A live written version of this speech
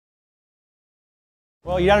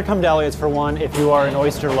Well, you gotta come to Elliott's for one if you are an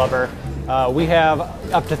oyster lover. We have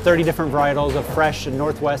up to 30 different varietals of fresh and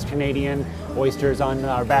Northwest Canadian oysters on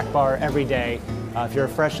our back bar every day. If you're a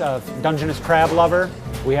fresh Dungeness crab lover,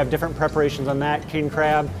 we have different preparations on that. King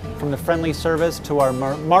crab, from the friendly service to our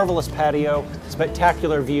marvelous patio,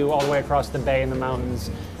 spectacular view all the way across the bay and the mountains.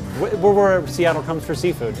 We're where Seattle comes for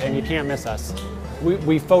seafood, and you can't miss us.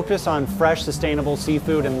 We focus on fresh, sustainable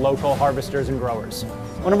seafood and local harvesters and growers.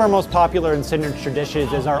 One of our most popular and signature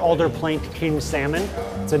dishes is our alder plank king salmon.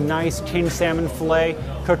 It's a nice king salmon fillet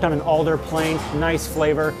cooked on an alder plank, nice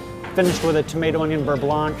flavor, finished with a tomato onion beurre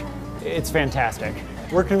blanc. It's fantastic.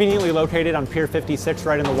 We're conveniently located on Pier 56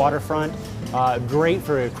 right in the waterfront. Great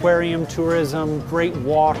for aquarium tourism, great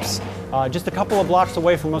walks, just a couple of blocks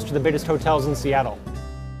away from most of the biggest hotels in Seattle.